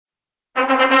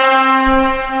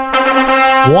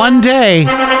One day,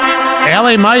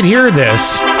 Allie might hear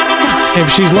this if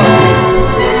she's lucky.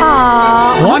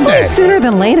 One day. Sooner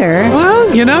than later.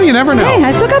 Well, you never know. Hey,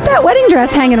 I still got that wedding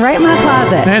dress hanging right in my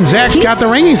closet. And Zach's got the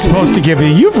ring he's supposed to give you.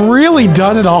 You've really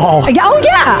done it all. Oh,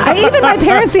 yeah. Even my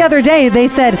parents the other day, they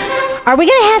said, are we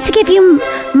going to have to give you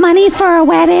money for a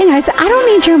wedding? I said, I don't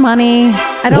need your money.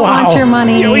 I don't want your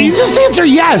money. You just answer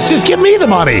yes. Just give me the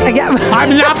money.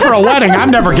 I'm not for a wedding.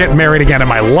 I'm never getting married again in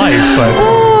my life,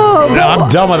 but... No, I'm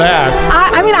done with that.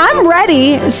 I mean, I'm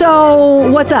ready. So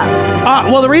what's up?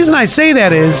 Well, the reason I say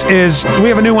that is we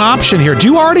have a new option here. Do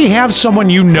you already have someone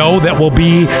you know that will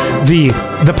be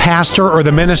the pastor or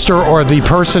the minister or the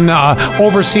person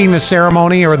overseeing the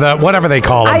ceremony or the whatever they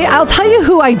call it? I'll tell you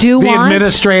who I do want. The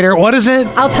administrator. What is it?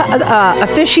 I'll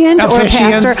officiant or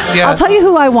pastor. Yeah. I'll tell you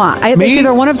who I want. It's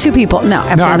either one of two people. No,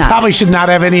 absolutely not. I probably should not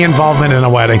have any involvement in a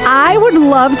wedding. I would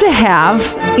love to have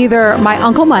either my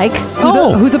Uncle Mike,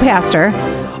 who's a pastor.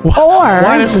 Or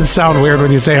why does it sound weird when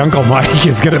you say Uncle Mike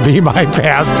is going to be my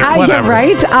pastor? Whatever.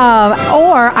 Right.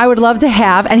 Or I would love to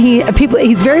have, and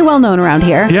he's very well known around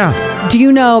here. Yeah. Do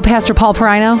you know Pastor Paul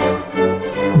Perino?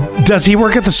 Does he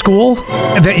work at the school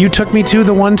that you took me to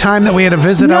the one time that we had a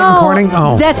visit out in Corning?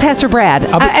 Oh, that's Pastor Brad.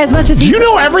 As much as do you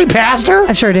know every pastor?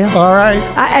 I sure do. All right.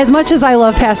 As much as I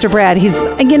love Pastor Brad, he's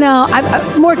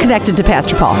I'm more connected to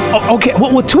Pastor Paul. Oh, okay.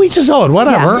 Well, to each his own.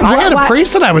 Whatever. Yeah. I had a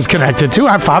priest that I was connected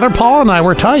to. Father Paul and I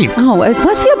were tight. Oh, it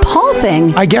must be a Paul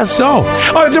thing. I guess so.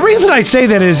 The reason I say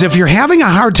that is if you're having a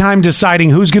hard time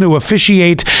deciding who's going to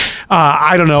officiate,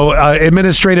 I don't know,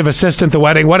 administrative assistant, the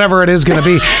wedding, whatever it is going to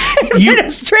be.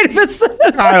 Administrative assistant.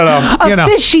 I don't know.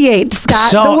 Officiate, Scott.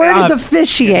 So, the word is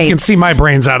officiate. You can see my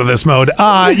brain's out of this mode.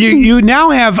 You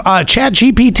now have Chat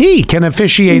GPT can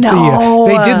officiate.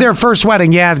 They did their first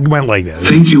wedding. Yeah, it went like this.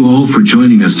 Thank you all for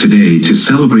joining us today to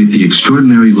celebrate the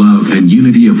extraordinary love and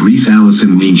unity of Reese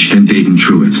Allison Leach and Dayton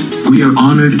Truitt. We are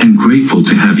honored and grateful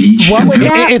to have each.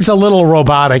 It's a little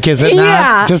robotic, is it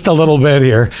not? Just a little bit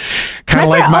here. Kind of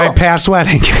like my past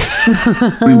wedding.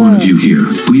 Every one of you here,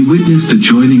 we witnessed the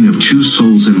joining of two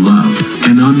souls in love,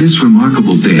 and on this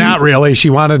remarkable day... Not really, she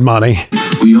wanted money.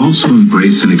 We also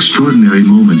embrace an extraordinary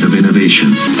moment of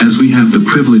innovation, as we have the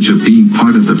privilege of being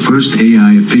part of the first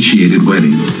AI-officiated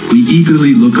wedding. We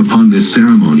eagerly look upon this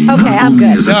ceremony not only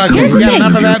as a celebration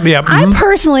of I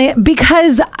personally,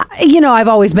 because, I've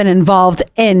always been involved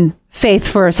in faith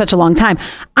for such a long time,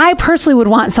 I personally would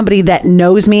want somebody that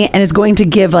knows me and is going to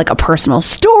give like a personal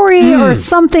story or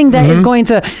something that is going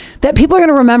to, that people are going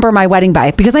to remember my wedding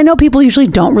by, because I know people usually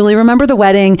don't really remember the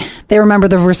wedding. They remember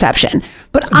the reception.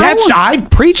 But I've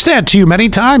preached that to you many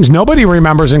times. Nobody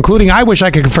remembers, including I wish I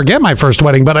could forget my first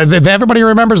wedding, but everybody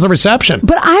remembers the reception.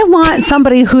 But I want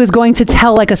somebody who is going to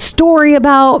tell like a story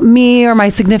about me or my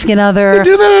significant other. You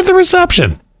do that at the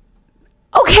reception.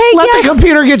 Okay, let the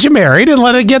computer get you married and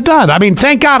let it get done. I mean,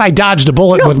 thank God I dodged a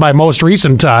bullet with my most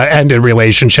recent ended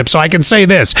relationship. So I can say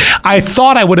this. I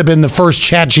thought I would have been the first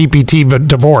Chat GPT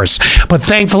divorce. But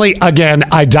thankfully, again,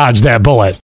 I dodged that bullet.